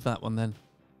for with that one then?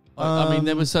 I mean,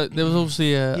 there was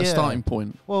obviously a starting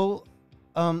point. Well,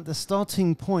 the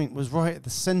starting point was right at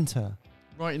the center.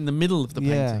 Right in the middle of the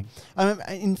painting.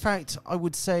 In fact, I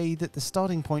would say that the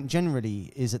starting point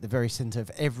generally is at the very center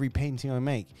of every painting I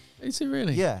make. Is it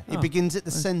really? Yeah, it begins at the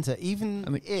center, even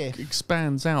and if... it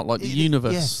expands out like the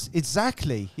universe. Yes,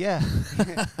 exactly, yeah.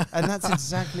 And that's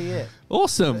exactly it.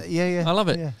 Awesome. Yeah. I love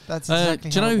it. Yeah, that's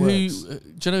exactly do how you it know works.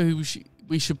 do you know who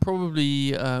we should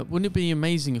probably... wouldn't it be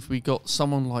amazing if we got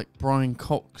someone like Brian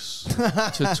Cox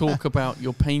to talk about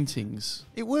your paintings?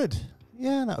 It would.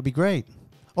 Yeah, that would be great.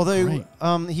 Although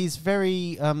he's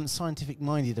very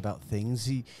scientific-minded about things,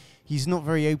 he's not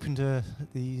very open to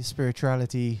the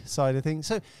spirituality side of things.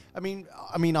 So, I mean,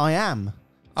 I am.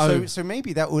 So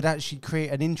maybe that would actually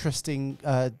create an interesting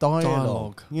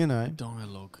dialogue.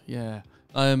 Dialogue. Yeah.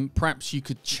 Perhaps you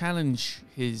could challenge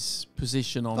his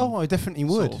position on. Oh, I definitely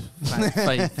would. Sort of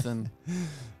faith and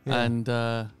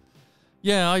I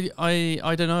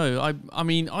don't know. I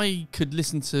mean, I could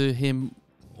listen to him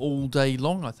all day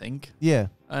long, I think. Yeah.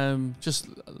 Just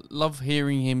love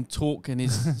hearing him talk in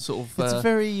his sort of it's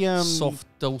very soft,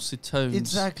 dulcet tones.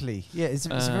 Exactly. Yeah, it's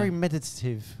a very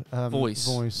meditative voice.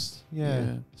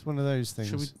 Yeah, it's one of those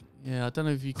things. I don't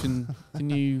know if you can. Can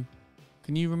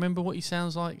you remember what he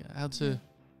sounds like? How to?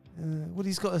 Well,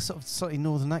 he's got a sort of slightly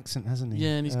northern accent, hasn't he?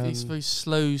 Yeah, and he's very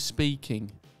slow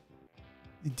speaking.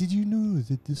 Did you know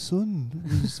that the sun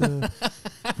was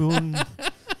born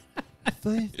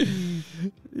 50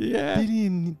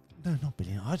 billion? No, not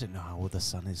billion. I don't know how old the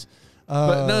sun is.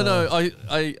 But no. I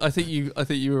think you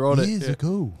were on it years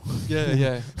ago.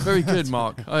 Yeah. Very good,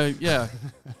 Mark.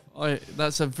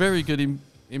 That's a very good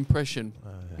impression.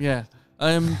 Yeah.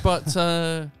 But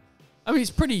I mean,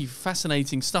 it's pretty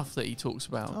fascinating stuff that he talks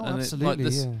about. Oh, and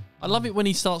absolutely. I love it when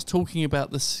he starts talking about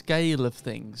the scale of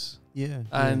things. Yeah.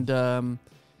 And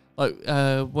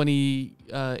when he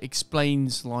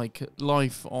explains like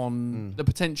life on the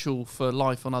potential for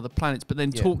life on other planets, but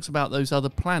then talks about those other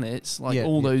planets, like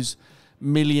those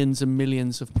millions and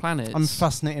millions of planets. I'm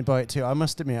fascinated by it too. I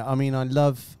must admit. I mean, I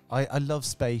love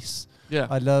space. Yeah.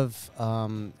 I love.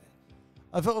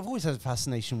 I've always had a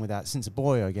fascination with that since a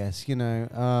boy, I guess.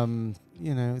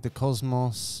 The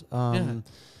cosmos.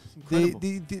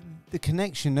 The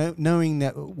connection, knowing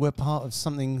that we're part of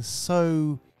something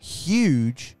so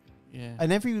huge. Yeah.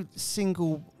 And every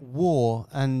single war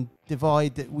and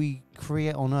divide that we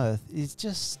create on Earth is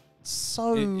just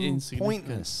so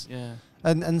pointless. Yeah.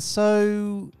 And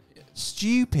so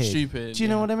stupid. Do you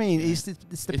know what I mean? Yeah. It's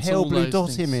the pale blue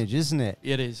dot image, isn't it?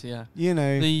 It is, yeah.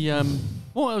 The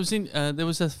what I was in there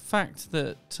was a fact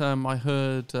that I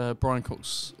heard Brian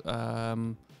Cox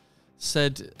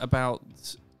said about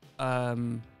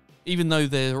even though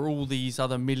there are all these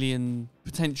other million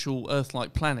potential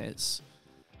Earth-like planets,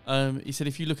 he said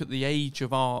if you look at the age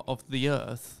of the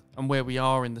Earth and where we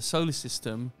are in the solar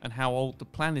system and how old the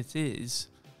planet is,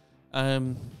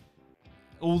 all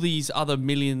these other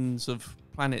millions of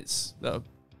planets that are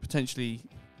potentially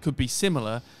could be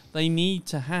similar, they need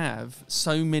to have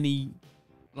so many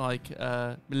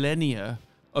millennia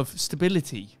of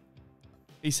stability.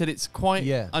 He said it's quite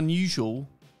unusual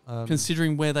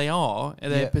considering where they are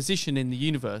and their position in the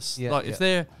universe. If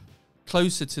they're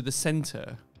closer to the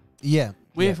center,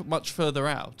 we're much further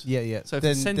out. So if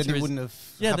the center wouldn't have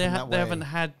they haven't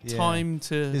had time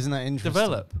to Isn't that interesting?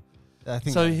 develop. I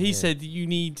think so he said you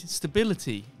need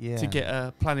stability to get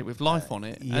a planet with life on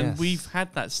it, and we've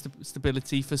had that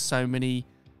stability for so many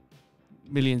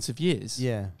millions of years.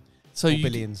 Yeah. So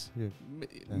billions.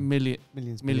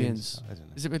 Millions. I don't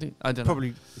know. Is it billion? I don't Probably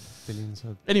know. billions.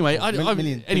 Anyway,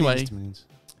 Millions.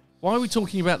 Why are we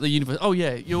talking about the universe? Oh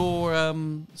yeah,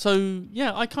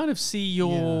 I kind of see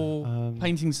your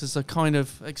paintings as a kind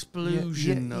of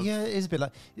explosion. Yeah, it is a bit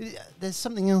like. There's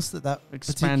something else that Expandingness.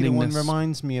 particular one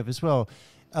reminds me of as well.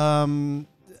 I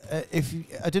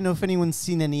don't know if anyone's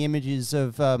seen any images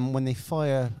of when they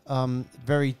fire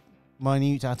very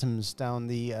minute atoms down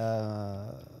the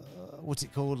what's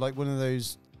it called? Like one of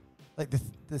those, like the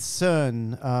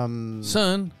CERN.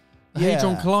 CERN, the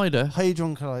Hadron Collider.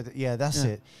 Hadron Collider. Yeah, that's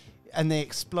it. And they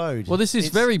explode. Well, this is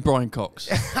very Brian Cox.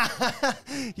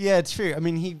 Yeah, true. I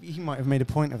mean, he might have made a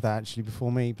point of that actually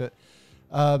before me, but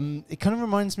it kind of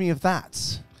reminds me of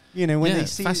that. You know, when they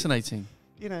see fascinating.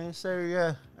 You know, so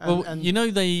yeah. And you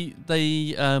know, they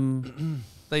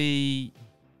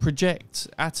project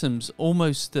atoms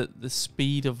almost at the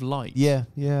speed of light. Yeah,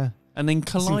 yeah. And then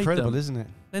collide them. It's incredible, isn't it?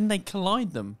 Then they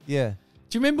collide them. Yeah.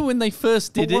 Do you remember when they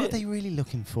first did it? What are they really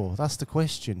looking for? That's the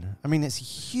question. I mean, it's a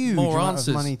huge More amount answers.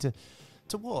 of money to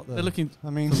what? Though? They're looking.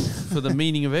 I mean, for the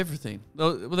meaning of everything.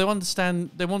 Well, they understand.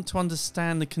 They want to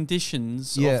understand the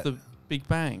conditions of the Big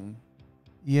Bang.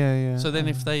 Yeah, yeah. So then,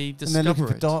 if they discover and they're looking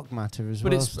for it, dark matter as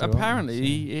but well. it's still,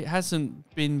 apparently it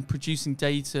hasn't been producing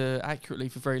data accurately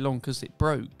for very long because it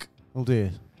broke. Oh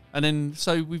dear. And then,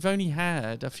 so we've only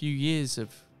had a few years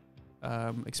of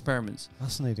experiments.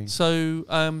 Fascinating. So,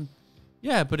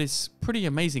 yeah, but it's pretty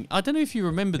amazing. I don't know if you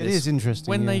remember this. It is interesting.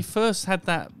 When they first had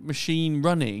that machine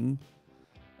running,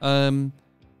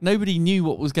 nobody knew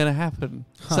what was going to happen.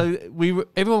 Huh. So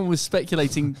everyone was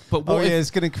speculating. But what if it's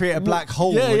going to create a black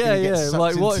hole? Yeah.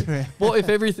 Like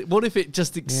what if it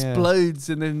just explodes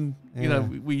and then you know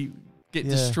we get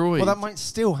destroyed? Well, that might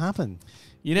still happen.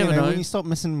 You never know. When you stop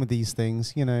messing with these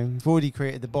things, you know, you've already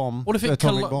created the bomb. What if the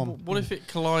atomic bomb? What if it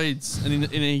collides in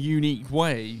a unique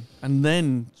way and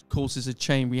then causes a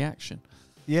chain reaction?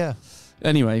 Yeah.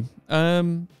 Anyway, I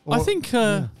think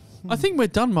we're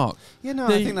done, Mark. Yeah, no,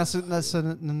 I think that's a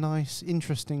nice,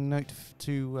 interesting note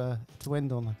to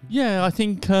end on. I think. Yeah, I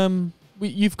think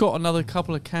you've got another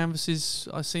couple of canvases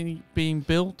I see being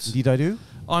built. Indeed, I do.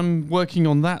 I'm working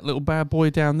on that little bad boy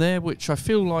down there, which I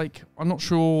feel like I'm not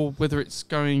sure whether it's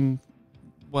going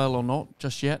well or not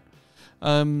just yet.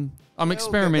 I'm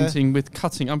experimenting with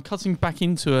cutting. I'm cutting back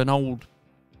into an old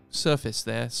surface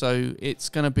there, so it's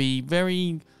going to be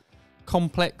very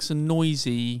complex and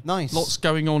noisy. Nice. Lots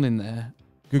going on in there.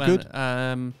 Good.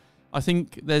 I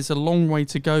think there's a long way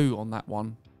to go on that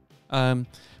one.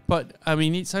 But, I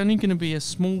mean, it's only going to be a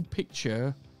small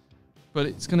picture, but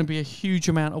it's going to be a huge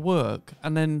amount of work.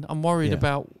 And then I'm worried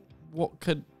about what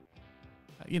could,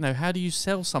 how do you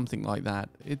sell something like that?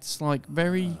 It's like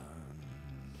very...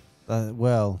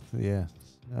 well, yeah.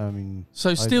 I mean,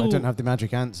 so still, I don't have the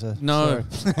magic answer. No.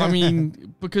 I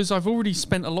mean, because I've already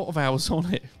spent a lot of hours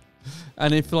on it.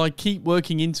 And if I keep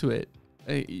working into it,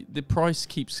 the price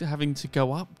keeps having to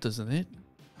go up, doesn't it?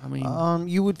 I mean,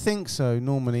 you would think so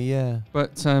normally, yeah.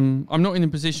 But I'm not in a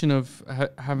position of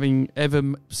having ever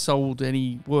sold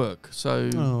any work, so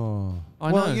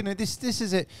I know. This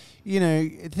is it.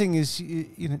 The thing is,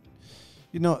 you're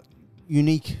not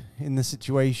unique in the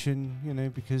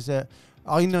situation, because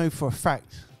I know for a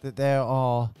fact that there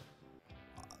are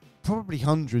probably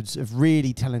hundreds of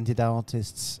really talented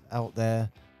artists out there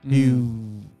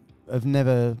who have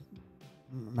never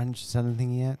managed to sell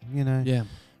anything yet, Yeah.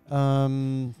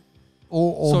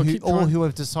 Or who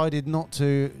have decided not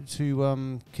to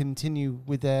continue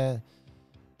with their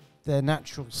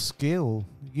natural skill,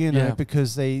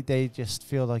 because they just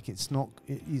feel like it's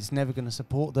never going to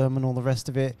support them and all the rest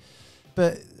of it.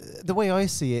 But the way I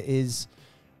see it is,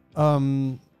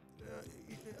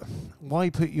 why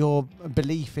put your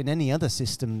belief in any other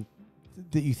system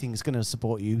that you think is going to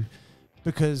support you?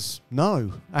 Because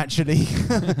no, actually,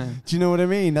 do you know what I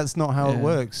mean? That's not how it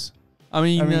works. I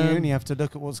mean, you only have to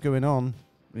look at what's going on.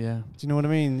 Yeah. Do you know what I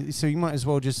mean? So you might as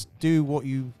well just do what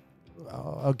you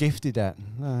are gifted at.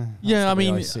 Yeah, I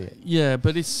mean,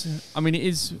 but it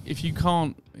is if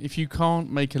you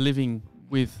can't make a living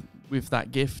with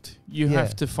that gift, you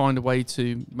have to find a way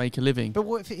to make a living. But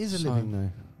what if it is a living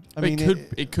though? I mean,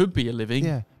 it could be a living.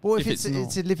 Yeah. What if it's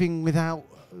a living without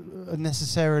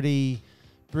necessarily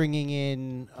bringing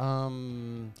in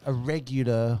a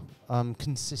regular,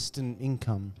 consistent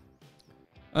income?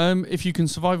 If you can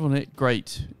survive on it,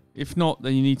 great. If not,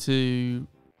 then you need to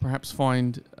perhaps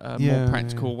find a more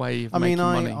practical way of making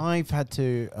money. I've had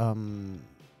to,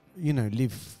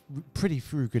 live pretty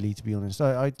frugally, to be honest.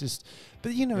 It's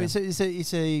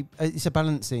a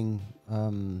balancing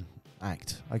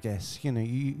act, I guess.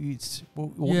 You're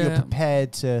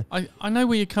prepared to. I know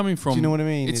where you're coming from. Do you know what I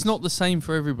mean? It's not the same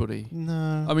for everybody.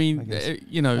 No. I mean,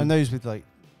 and those with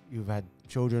you've had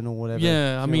children or whatever.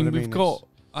 Yeah, we've got.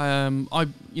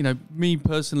 Me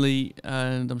personally,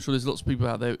 and I'm sure there's lots of people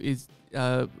out there, is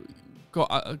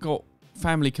got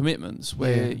family commitments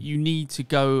where you need to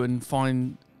go and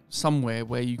find somewhere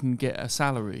where you can get a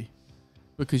salary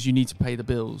because you need to pay the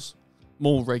bills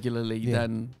more regularly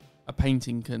than a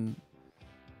painting can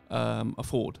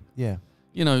afford. Yeah.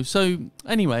 So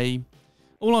anyway,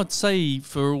 all I'd say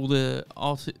for all the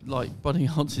budding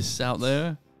artists out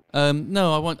there,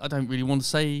 no, I don't really want to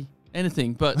say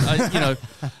anything, but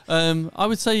I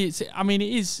would say it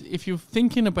is, if you're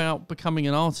thinking about becoming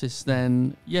an artist,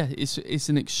 then yeah, it's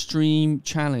an extreme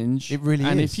challenge. It really is.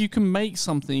 And if you can make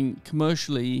something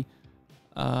commercially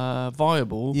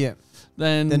viable, yeah,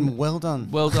 then well done.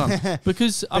 Well done.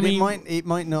 Because it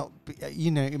might not be,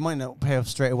 it might not pay off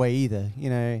straight away either.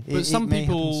 But some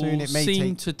people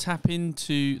seem to tap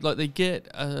into, like, they get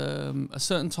a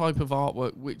certain type of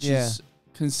artwork which is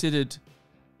considered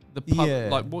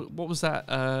like what was that,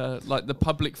 like the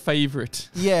public favorite.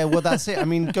 Yeah, well, that's it. I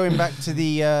mean, going back to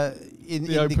the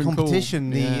competition,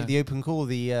 the open call,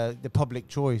 the public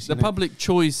choice. The public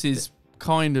choice is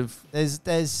kind of there's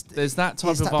that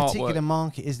type of that artwork. Particular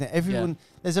market, isn't it? Everyone,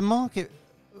 there's a market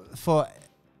for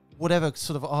whatever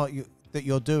sort of art that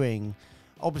you're doing.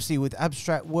 Obviously, with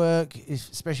abstract work,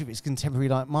 especially if it's contemporary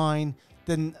like mine,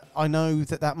 then I know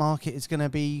that market is going to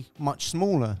be much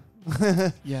smaller.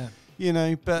 Yeah.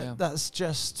 But that's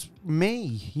just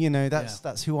me.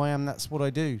 That's who I am. That's what I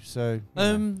do. So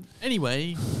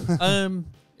anyway,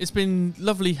 it's been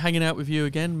lovely hanging out with you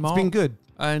again, Mark. It's been good,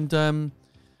 and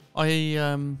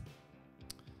I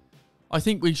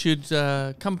think we should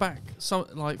come back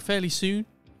fairly soon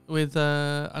with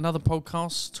another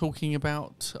podcast talking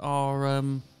about our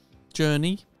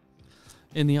journey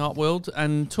in the art world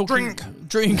and talking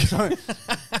drink. Sorry.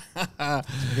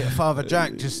 Father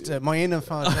Jack, my inner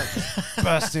Father Jack just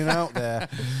bursting out there.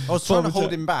 I was trying to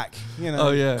hold him back,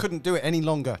 couldn't do it any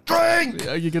longer. Drink!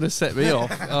 Are you going to set me off?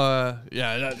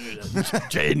 Yeah,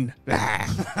 gin.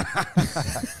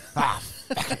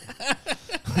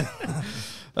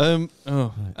 Calm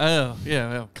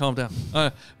down.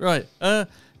 Right.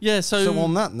 So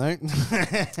on that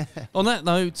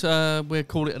note, we'll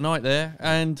call it a night there,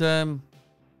 and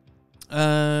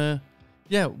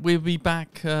we'll be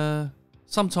back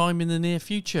sometime in the near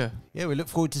future. Yeah, we look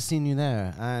forward to seeing you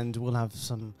there, and we'll have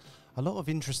a lot of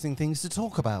interesting things to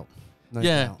talk about. No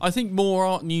doubt. I think more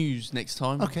art news next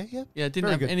time. Okay, yeah. Yeah, didn't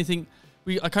have anything.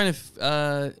 I kind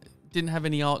of didn't have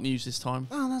any art news this time.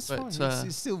 Oh, that's fine.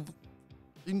 It's still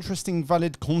interesting,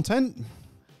 valid content.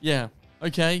 Yeah.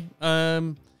 Okay.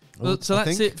 So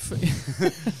that's it.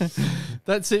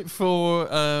 That's it for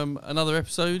another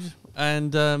episode.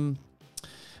 And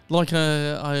like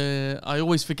I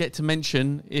always forget to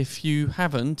mention, if you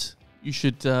haven't, you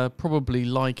should probably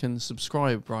like and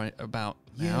subscribe right about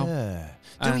now. Yeah.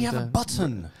 Do we have a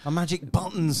button? A magic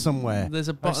button somewhere? There's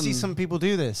a button. I see some people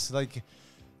do this. Like,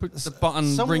 put the button,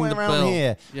 somewhere ring the around bell.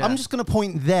 Here. Yeah. I'm just going to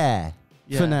point there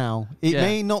for now. It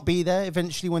may not be there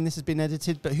eventually when this has been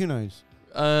edited, but who knows?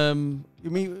 You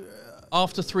mean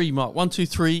after 3, Mark? 1, 2,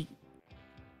 3.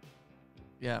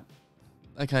 Yeah.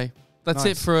 Okay. That's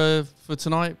it for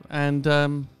tonight. And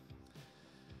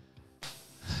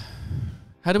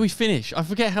how do we finish? I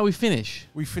forget how we finish.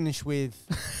 We finish with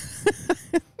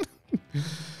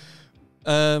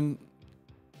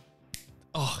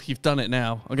you've done it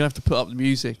now. I'm gonna have to put up the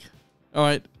music. All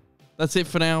right. That's it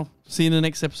for now. See you in the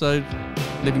next episode.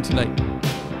 Living Too Late.